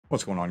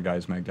What's going on,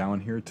 guys?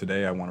 McDowell here.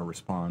 Today I want to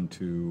respond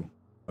to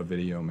a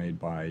video made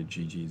by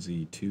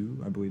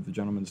GGZII, I believe the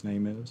gentleman's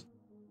name is.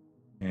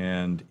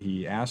 And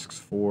he asks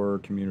for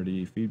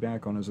community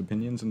feedback on his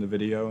opinions in the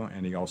video,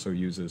 and he also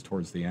uses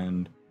towards the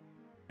end,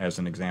 as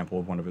an example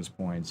of one of his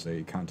points,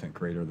 a content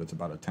creator that's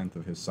about a tenth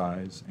of his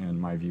size. And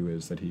my view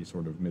is that he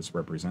sort of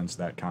misrepresents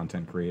that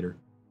content creator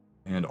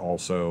and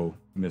also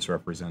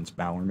misrepresents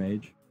Bower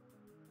Mage.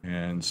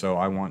 And so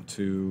I want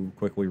to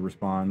quickly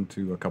respond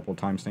to a couple of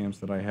timestamps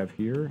that I have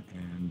here.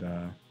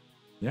 And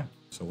yeah,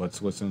 so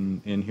let's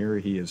listen in here.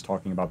 He is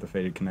talking about the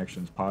Faded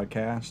Connections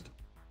podcast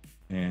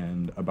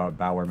and about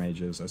Bower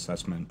Mage's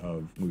assessment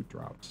of loot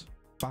drops.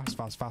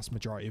 Vast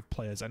majority of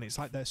players, and it's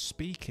like they're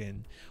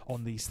speaking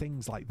on these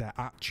things like they're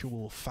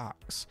actual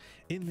facts.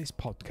 In this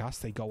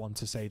podcast, they go on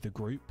to say, the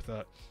group,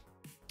 that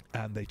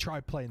they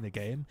tried playing the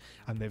game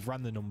and they've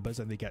ran the numbers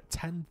and they get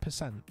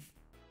 10%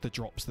 the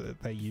drops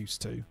that they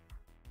used to.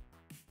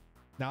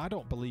 Now, I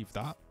don't believe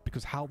that,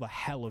 because how the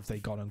hell have they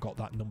gone and got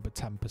that number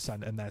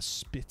 10% and they're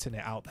spitting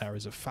it out there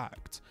as a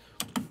fact?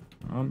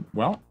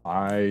 Well,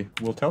 I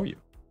will tell you.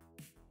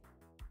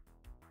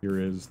 Here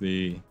is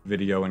the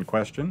video in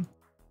question.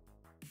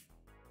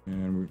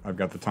 And I've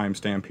got the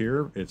timestamp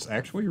here. It's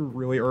actually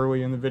really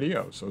early in the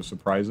video, so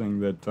surprising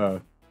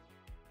that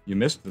you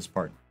missed this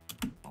part.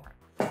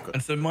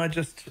 And so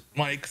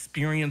my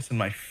experience and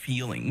my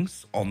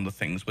feelings on the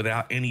things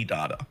without any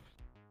data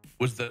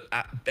was that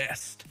at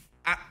best,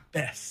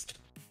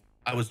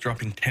 I was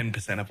dropping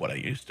 10% of what I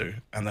used to,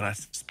 and that I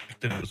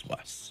suspected it was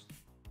less.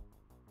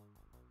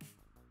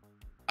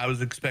 I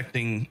was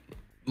expecting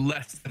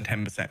less than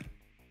 10%.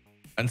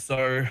 And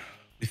so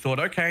we thought,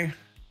 okay,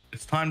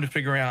 it's time to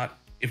figure out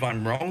if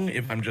I'm wrong,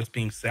 if I'm just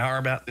being sour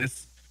about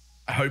this.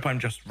 I hope I'm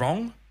just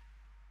wrong,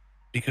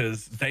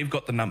 because they've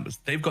got the numbers,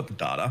 they've got the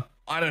data.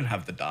 I don't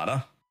have the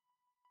data.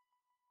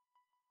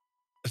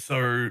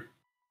 So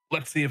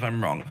let's see if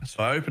I'm wrong.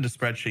 So I opened a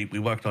spreadsheet. We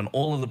worked on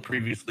all of the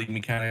previous league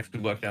mechanics. We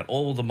worked out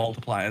all the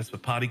multipliers for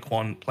party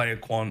quant, player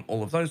quant,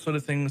 all of those sort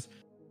of things.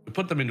 We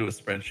put them into a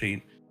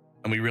spreadsheet,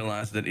 and we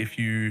realized that if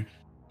you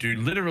do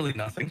literally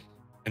nothing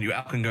and you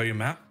out and go your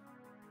map,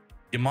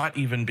 you might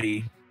even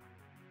be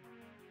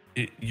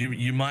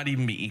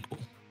equal.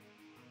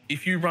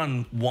 If you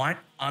run white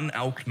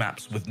unalked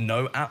maps with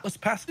no Atlas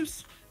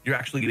passives, you're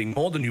actually getting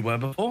more than you were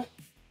before.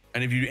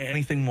 And if you do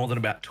anything more than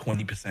about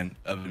 20%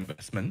 of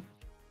investment,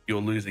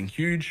 you're losing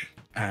huge,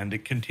 and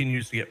it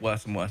continues to get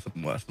worse and worse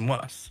and worse and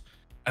worse.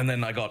 And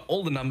then I got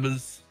all the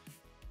numbers.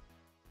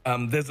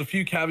 There's a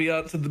few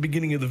caveats at the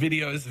beginning of the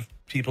videos if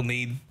people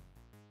need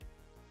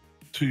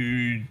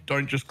to,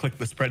 don't just click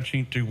the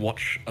spreadsheet, to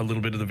watch a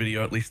little bit of the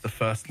video, at least the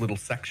first little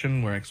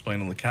section where I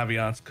explain all the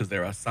caveats, because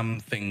there are some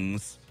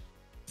things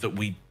that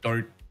we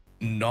don't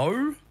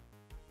know,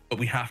 but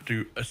we have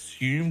to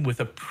assume with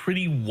a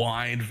pretty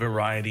wide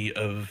variety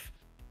of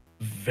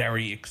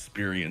very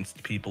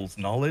experienced people's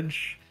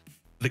knowledge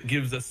that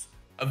gives us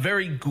a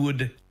very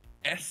good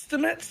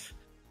estimate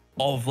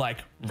of like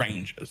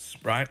ranges,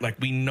 right? Like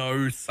we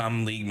know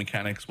some league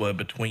mechanics were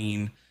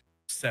between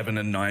 7,000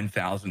 and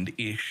 9,000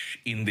 ish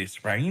in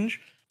this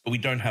range, but we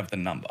don't have the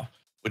number,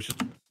 which is...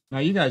 Now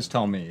you guys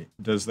tell me,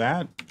 does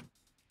that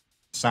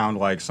sound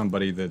like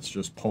somebody that's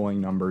just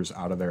pulling numbers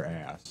out of their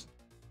ass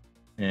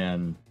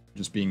and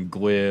just being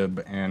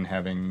glib and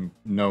having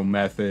no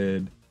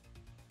method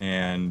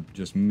and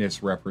just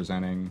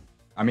misrepresenting?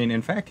 I mean,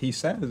 in fact, he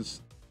says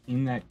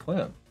in that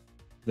clip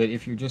that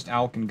if you're just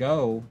Alk and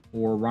Go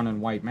or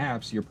running white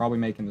maps, you're probably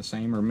making the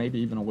same or maybe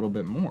even a little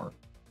bit more.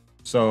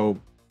 So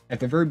at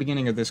the very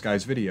beginning of this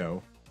guy's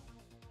video,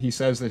 he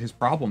says that his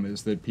problem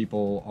is that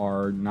people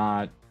are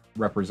not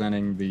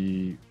representing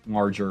the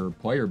larger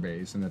player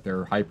base and that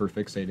they're hyper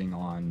fixating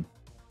on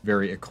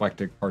very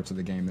eclectic parts of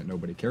the game that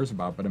nobody cares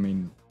about. But I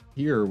mean,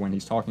 here, when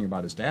he's talking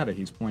about his data,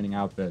 he's pointing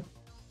out that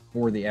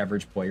for the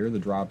average player, the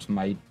drops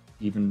might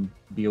even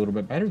be a little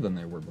bit better than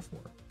they were before.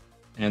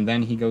 And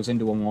then he goes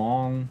into a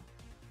long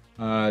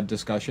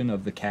discussion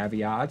of the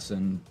caveats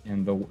and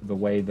the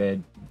way that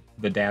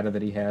the data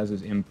that he has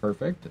is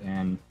imperfect,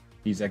 and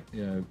he's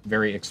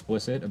very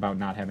explicit about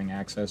not having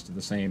access to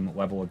the same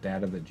level of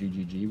data that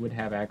GGG would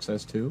have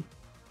access to.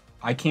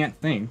 I can't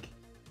think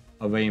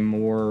of a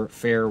more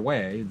fair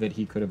way that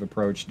he could have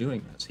approached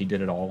doing this. He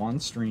did it all on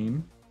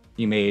stream.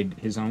 He made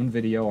his own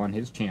video on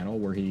his channel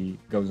where he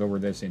goes over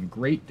this in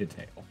great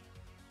detail.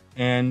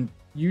 And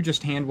you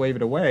just hand wave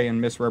it away and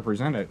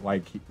misrepresent it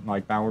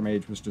like Bower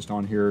Mage was just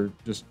on here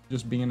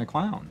just being a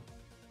clown.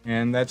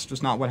 And that's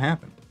just not what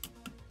happened.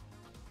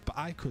 But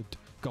I could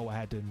go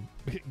ahead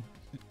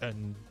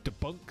and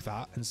debunk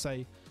that and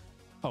say,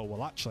 oh,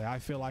 well, actually, I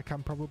feel like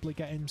I'm probably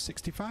getting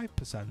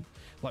 65%.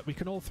 Like, we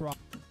can all throw...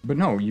 But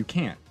no, you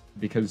can't,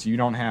 because you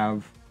don't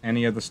have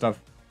any of the stuff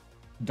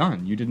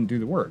done. You didn't do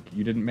the work.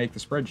 You didn't make the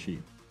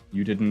spreadsheet.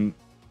 You didn't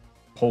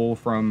pull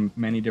from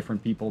many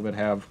different people that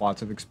have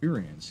lots of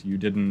experience. You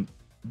didn't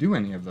do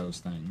any of those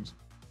things.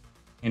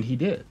 And he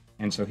did.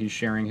 And so he's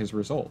sharing his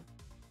result.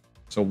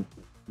 So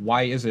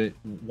why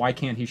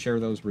can't he share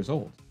those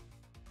results?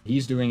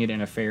 He's doing it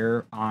in a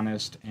fair,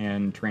 honest,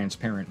 and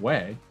transparent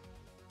way,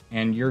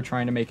 and you're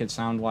trying to make it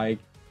sound like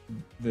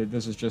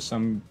this is just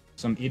some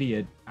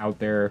idiot out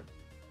there,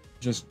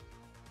 just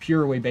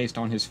purely based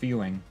on his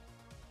feeling,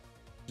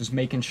 just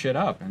making shit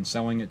up and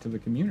selling it to the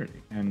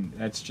community. And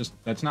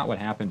that's not what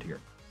happened here.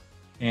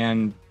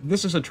 And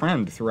this is a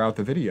trend throughout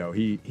the video.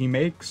 He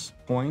makes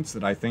points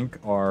that I think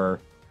are,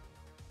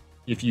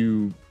 if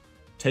you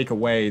take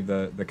away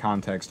the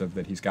context of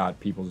that he's got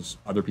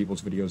other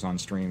people's videos on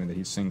stream and that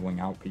he's singling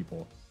out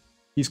people,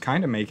 he's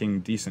kind of making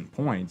decent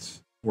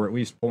points, or at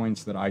least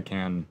points that I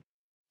can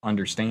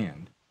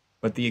understand.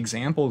 But the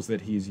examples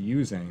that he's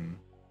using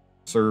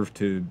serve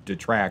to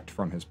detract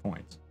from his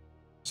points.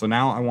 So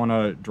now I want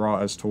to draw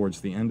us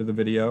towards the end of the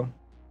video,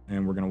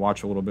 and we're going to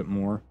watch a little bit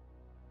more.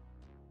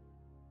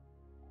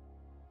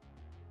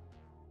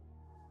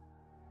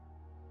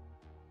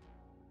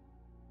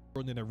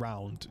 Running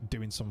around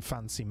doing some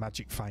fancy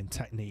magic find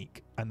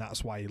technique, and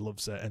that's why he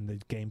loves it, and the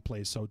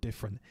gameplay is so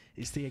different.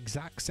 It's the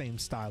exact same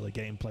style of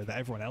gameplay that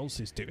everyone else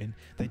is doing.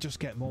 They just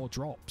get more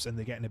drops, and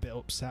they're getting a bit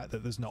upset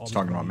that there's not. It's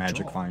talking about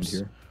magic find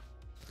here.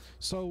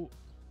 So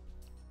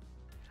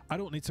I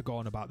don't need to go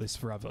on about this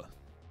forever.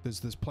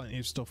 There's plenty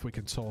of stuff we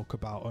can talk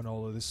about and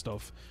all of this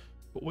stuff.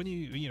 But when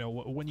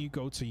when you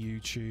go to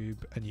YouTube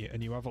and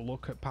you have a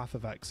look at Path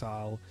of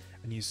Exile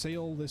and you see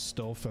all this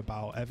stuff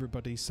about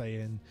everybody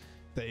saying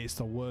that it's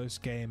the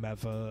worst game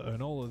ever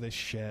and all of this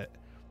shit,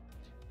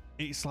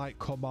 it's like,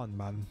 come on,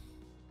 man.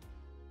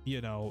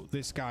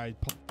 This guy.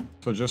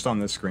 So just on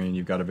this screen,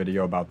 you've got a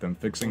video about them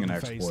fixing an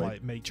exploit.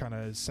 Like me trying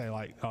to say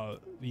like,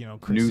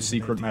 Chris new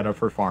secret meta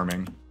for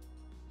farming.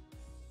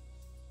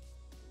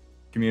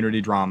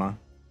 Community drama.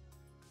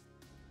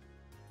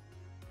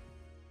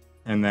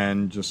 And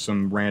then just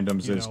some random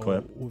Ziz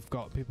clip. We've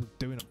got people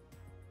doing it.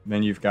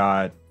 Then you've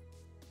got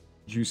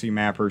Juicy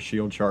Mapper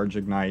Shield Charge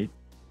Ignite.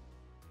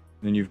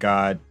 Then you've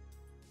got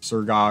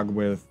Surgog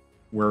with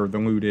Where the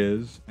Loot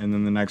Is. And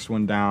then the next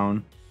one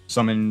down,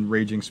 Summon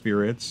Raging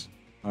Spirits,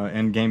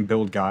 Endgame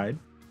Build Guide.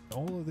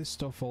 All of this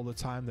stuff all the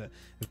time.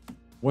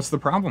 What's the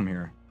problem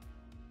here?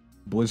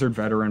 Blizzard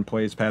veteran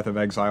plays Path of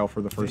Exile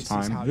for the first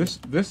time.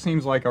 This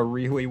seems like a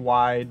really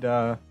wide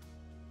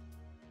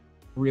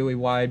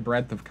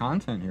breadth of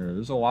content here.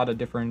 There's a lot of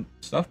different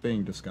stuff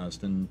being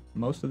discussed, and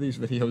most of these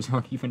videos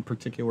aren't even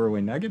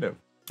particularly negative.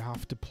 You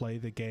have to play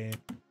the game.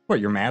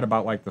 What, you're mad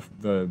about like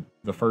the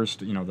first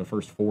the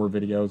first 4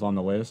 videos on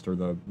the list, or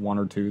the 1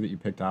 or 2 that you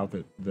picked out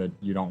that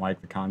you don't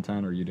like the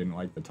content or you didn't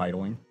like the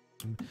titling?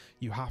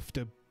 You have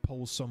to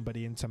pull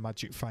somebody into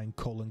Magic Find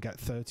Cull and get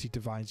 30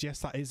 divines. Yes,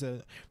 that is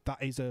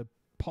a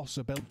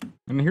possibility.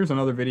 And here's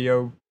another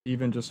video,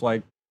 even just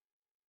like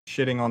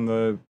shitting on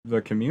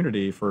the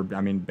community for,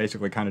 I mean,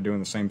 basically kind of doing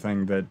the same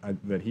thing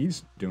that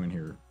he's doing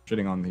here,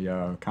 shitting on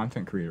the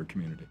content creator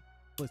community.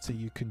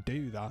 You can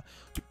do that.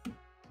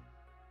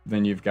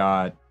 Then you've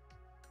got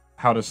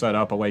how to set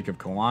up a Lake of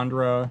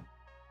Kalandra,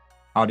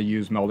 how to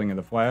use Melding of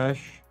the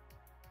Flesh.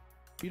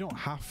 You don't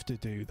have to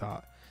do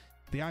that.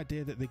 The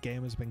idea that the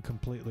game has been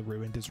completely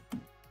ruined is...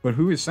 But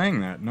who is saying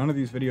that? None of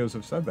these videos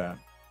have said that.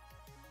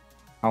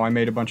 How I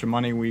made a bunch of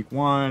money week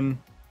 1.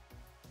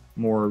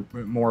 More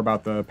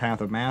about the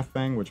Path of Math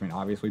thing, which, I mean,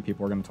 obviously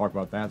people are going to talk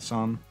about that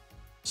some.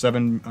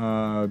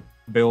 7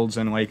 builds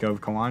in Lake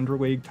of Kalandra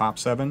League, top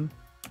 7.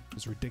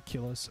 It's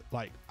ridiculous.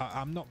 Like,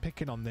 I'm not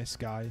picking on this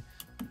guy.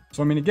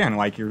 So, I mean, again,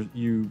 like,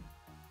 you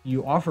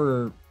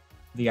offer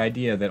the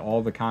idea that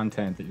all the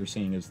content that you're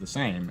seeing is the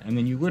same, and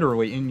then you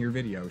literally, in your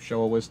video,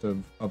 show a list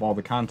of all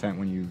the content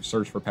when you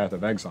search for Path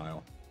of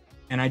Exile.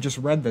 And I just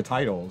read the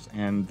titles,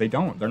 and they're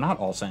not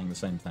all saying the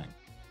same thing.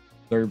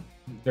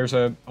 There's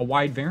a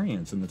wide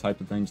variance in the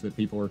type of things that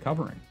people are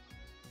covering.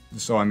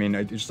 So, I mean,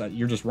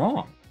 you're just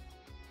wrong.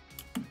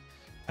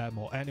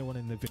 Or anyone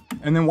in the video.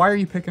 And then why are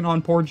you picking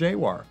on poor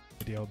Jawar?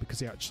 Because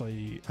he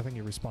actually, I think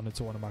he responded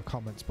to one of my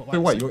comments. But like,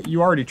 so what,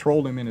 you already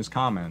trolled him in his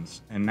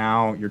comments, and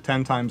now you're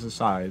 10 times his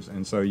size,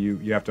 and so you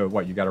have to,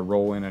 you got to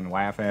roll in and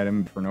laugh at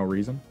him for no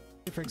reason?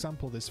 For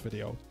example, this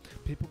video,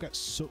 people get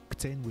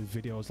sucked in with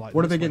videos like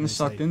what are they getting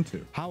sucked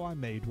into? How I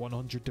made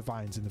 100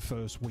 divines in the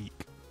first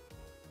week.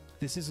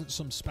 This isn't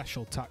some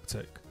special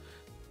tactic.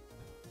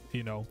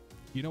 You know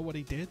what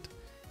he did?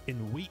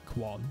 In week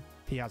 1,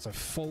 he has a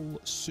full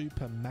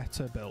super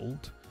meta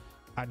build,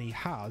 and he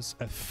has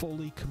a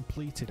fully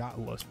completed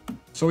Atlas.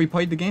 So he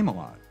played the game a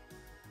lot.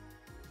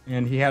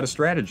 And he had a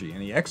strategy,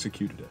 and he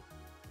executed it.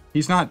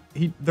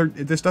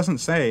 This doesn't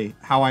say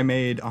how I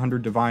made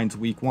 100 divines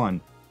week 1.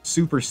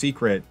 Super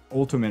secret,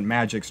 ultimate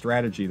magic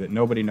strategy that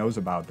nobody knows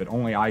about, that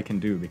only I can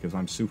do because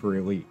I'm super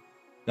elite.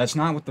 That's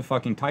not what the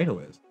fucking title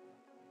is.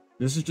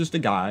 This is just a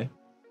guy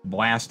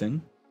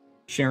blasting,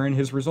 sharing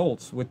his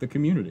results with the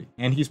community.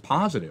 And he's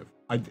positive.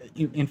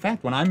 In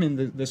fact, when I'm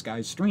in this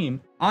guy's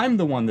stream, I'm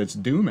the one that's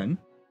dooming.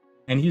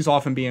 And he's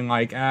often being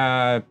like,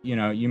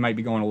 you might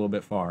be going a little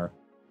bit far.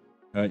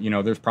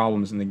 There's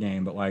problems in the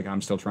game, but like,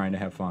 I'm still trying to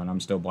have fun. I'm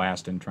still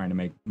blasting, trying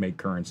to make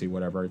currency,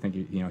 whatever. I think,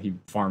 he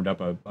farmed up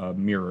a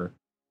mirror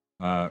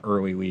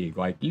early league.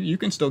 Like, you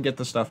can still get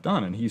the stuff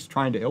done. And he's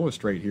trying to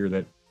illustrate here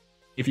that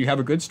if you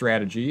have a good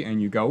strategy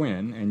and you go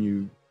in and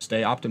you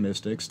stay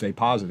optimistic, stay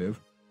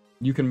positive,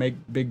 you can make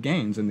big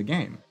gains in the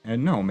game.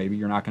 And no, maybe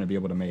you're not going to be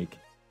able to make,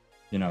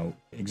 you know,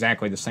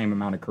 exactly the same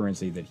amount of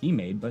currency that he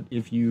made, but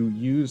if you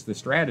use the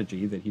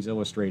strategy that he's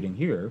illustrating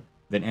here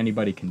that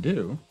anybody can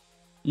do,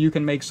 you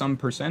can make some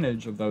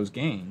percentage of those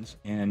gains.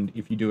 And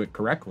if you do it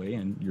correctly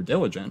and you're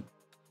diligent,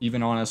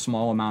 even on a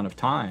small amount of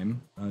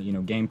time, you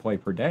know, gameplay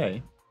per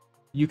day,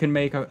 you can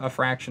make a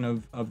fraction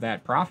of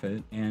that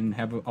profit and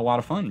have a lot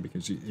of fun,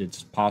 because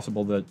it's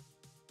possible that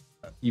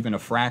even a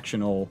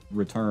fractional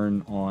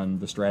return on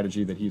the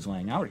strategy that he's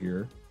laying out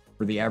here,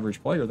 for the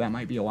average player, that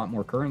might be a lot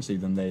more currency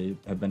than they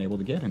have been able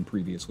to get in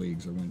previous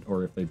leagues,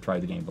 or if they've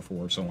tried the game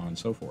before, so on and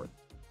so forth.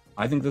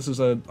 I think this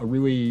is a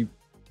really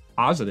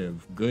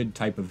positive, good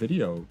type of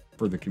video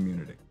for the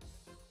community.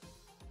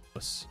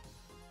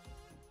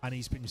 And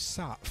he's been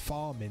sat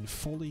farming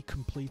fully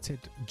completed,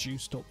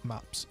 juiced up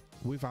maps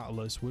with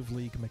Atlas, with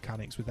League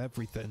mechanics, with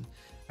everything,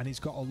 and he's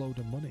got a load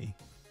of money.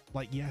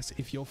 Like, yes,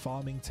 if you're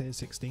farming tier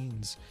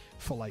 16s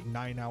for like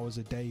 9 hours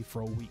a day for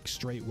a week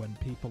straight, when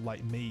people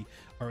like me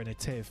are in a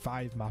tier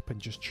 5 map and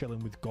just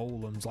chilling with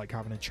golems, like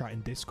having a chat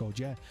in Discord,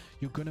 yeah,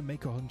 you're gonna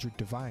make 100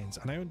 divines.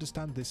 And I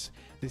understand this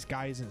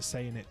guy isn't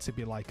saying it to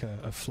be like a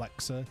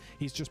flexer.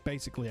 He's just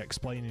basically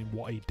explaining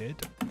what he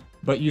did.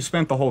 But you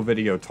spent the whole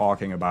video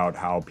talking about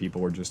how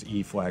people were just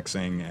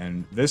e-flexing,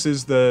 and this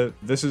is the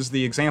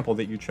example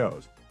that you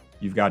chose.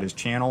 You've got his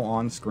channel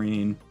on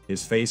screen,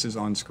 his face is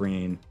on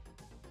screen.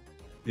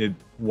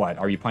 What,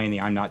 are you playing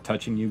the I'm not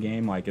touching you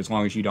game? Like, as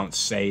long as you don't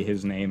say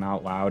his name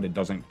out loud, it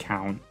doesn't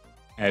count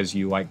as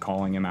you like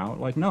calling him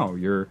out? Like, no,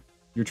 you're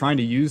trying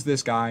to use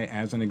this guy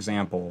as an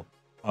example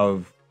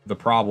of the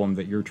problem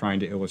that you're trying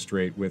to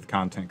illustrate with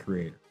content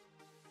creator.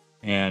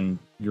 And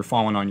you're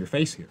falling on your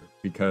face here,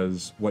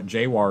 because what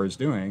JWAR is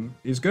doing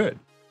is good.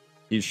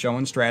 He's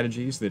showing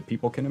strategies that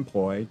people can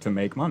employ to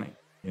make money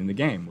in the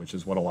game, which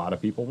is what a lot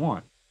of people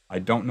want. I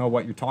don't know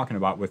what you're talking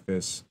about with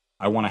this.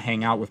 I want to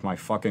hang out with my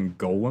fucking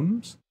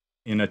golems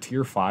in a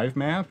tier 5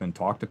 map and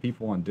talk to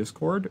people on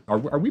Discord. Are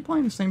we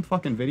playing the same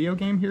fucking video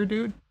game here,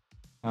 dude?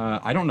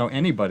 I don't know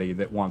anybody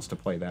that wants to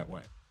play that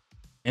way.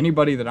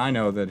 Anybody that I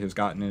know that has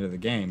gotten into the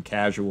game,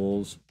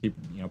 casuals,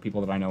 people, you know,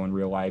 people that I know in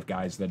real life,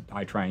 guys that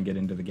I try and get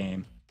into the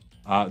game,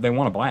 they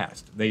want to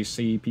blast. They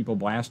see people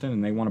blasting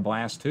and they want to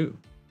blast too.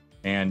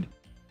 And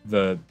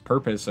the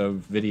purpose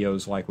of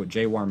videos like what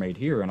JWAR made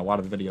here, and a lot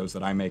of the videos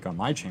that I make on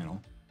my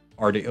channel,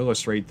 are to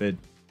illustrate that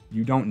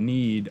you don't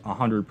need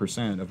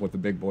 100% of what the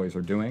big boys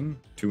are doing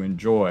to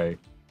enjoy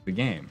the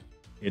game.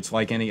 It's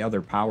like any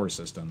other power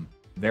system.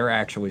 They're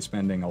actually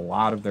spending a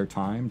lot of their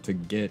time to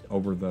get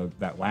over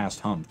that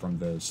last hump from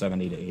the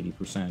 70 to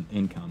 80%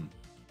 income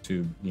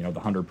to, you know, the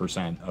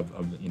 100%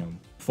 of you know,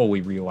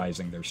 fully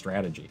realizing their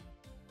strategy.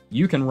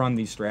 You can run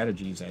these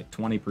strategies at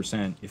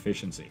 20%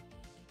 efficiency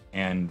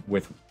and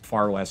with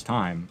far less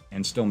time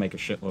and still make a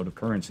shitload of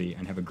currency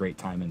and have a great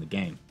time in the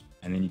game.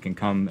 And then you can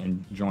come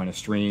and join a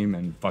stream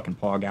and fucking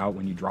pog out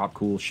when you drop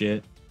cool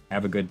shit,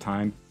 have a good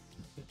time.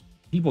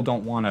 People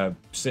don't want to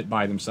sit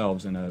by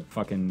themselves in a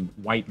fucking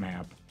white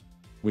map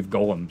with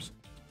golems.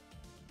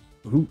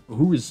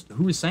 Who is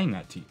saying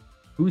that to you?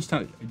 Who is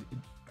telling?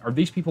 Are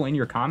these people in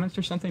your comments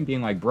or something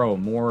being like, bro,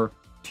 more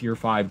tier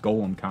 5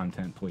 golem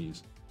content,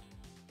 please?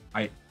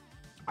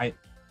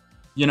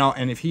 You know,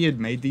 and if he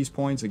had made these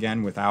points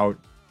again without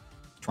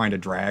trying to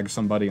drag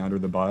somebody under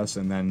the bus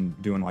and then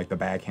doing like the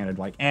backhanded,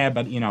 like,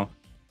 but you know,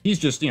 he's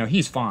just, you know,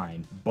 he's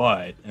fine,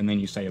 but, and then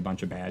you say a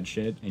bunch of bad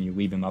shit and you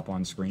leave him up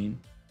on screen.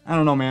 I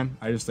don't know, man.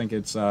 I just think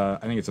it's a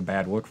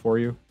bad look for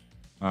you.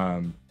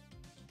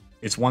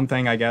 It's one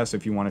thing, I guess,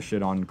 if you want to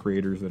shit on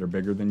creators that are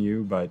bigger than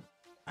you, but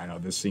I know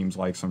this seems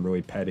like some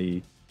really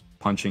petty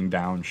punching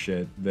down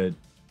shit that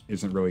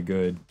isn't really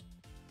good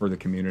for the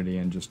community,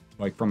 and just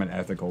like from an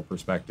ethical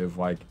perspective,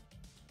 like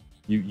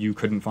you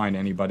couldn't find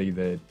anybody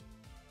that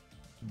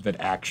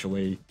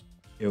actually,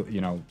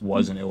 you know,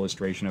 was an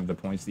illustration of the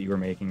points that you were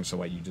making. So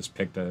like you just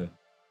picked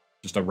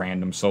just a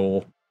random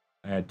soul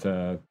at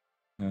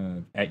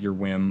your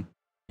whim,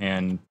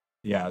 and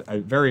yeah,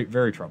 very,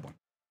 very troubling.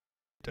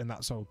 And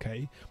that's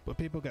okay, but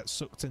people get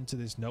sucked into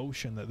this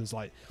notion that there's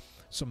like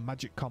some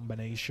magic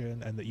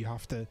combination and that you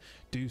have to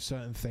do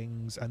certain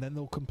things, and then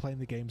they'll complain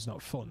the game's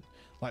not fun.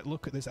 Like,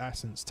 look at this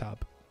Essence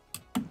tab.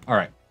 All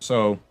right,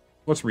 so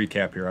let's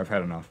recap here. I've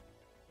had enough.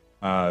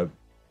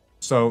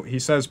 So he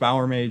says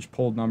Bower Mage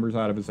pulled numbers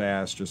out of his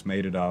ass, just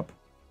made it up,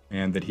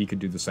 and that he could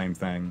do the same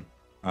thing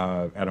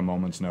at a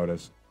moment's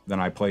notice. Then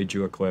I played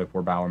you a clip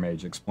where Bower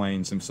Mage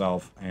explains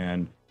himself,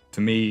 and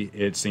to me,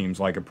 it seems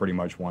like a pretty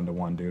much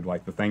one-to-one, dude.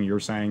 Like, the thing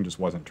you're saying just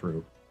wasn't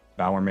true.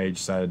 Bower Mage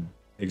said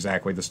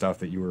exactly the stuff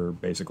that you were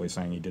basically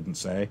saying he didn't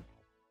say.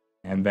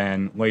 And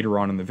then later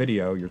on in the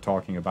video, you're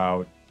talking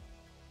about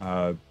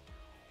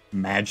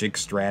magic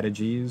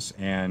strategies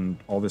and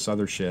all this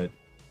other shit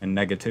and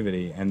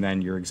negativity. And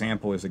then your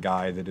example is a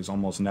guy that is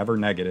almost never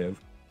negative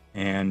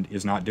and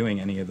is not doing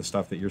any of the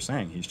stuff that you're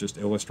saying. He's just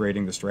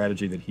illustrating the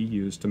strategy that he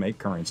used to make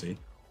currency.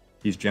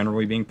 He's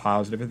generally being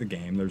positive at the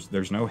game.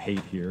 There's no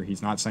hate here.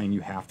 He's not saying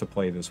you have to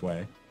play this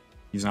way.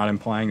 He's not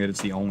implying that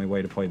it's the only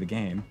way to play the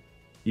game.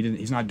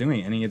 He's not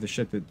doing any of the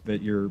shit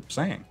that you're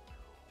saying.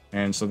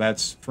 And so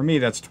that's, for me,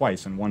 that's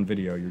twice in one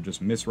video. You're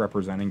just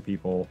misrepresenting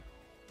people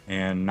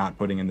and not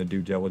putting in the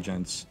due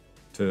diligence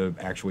to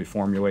actually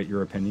formulate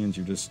your opinions.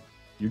 You're just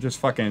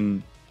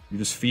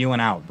feeling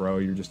out, bro.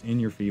 You're just in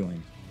your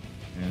feelings.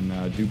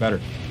 And do better.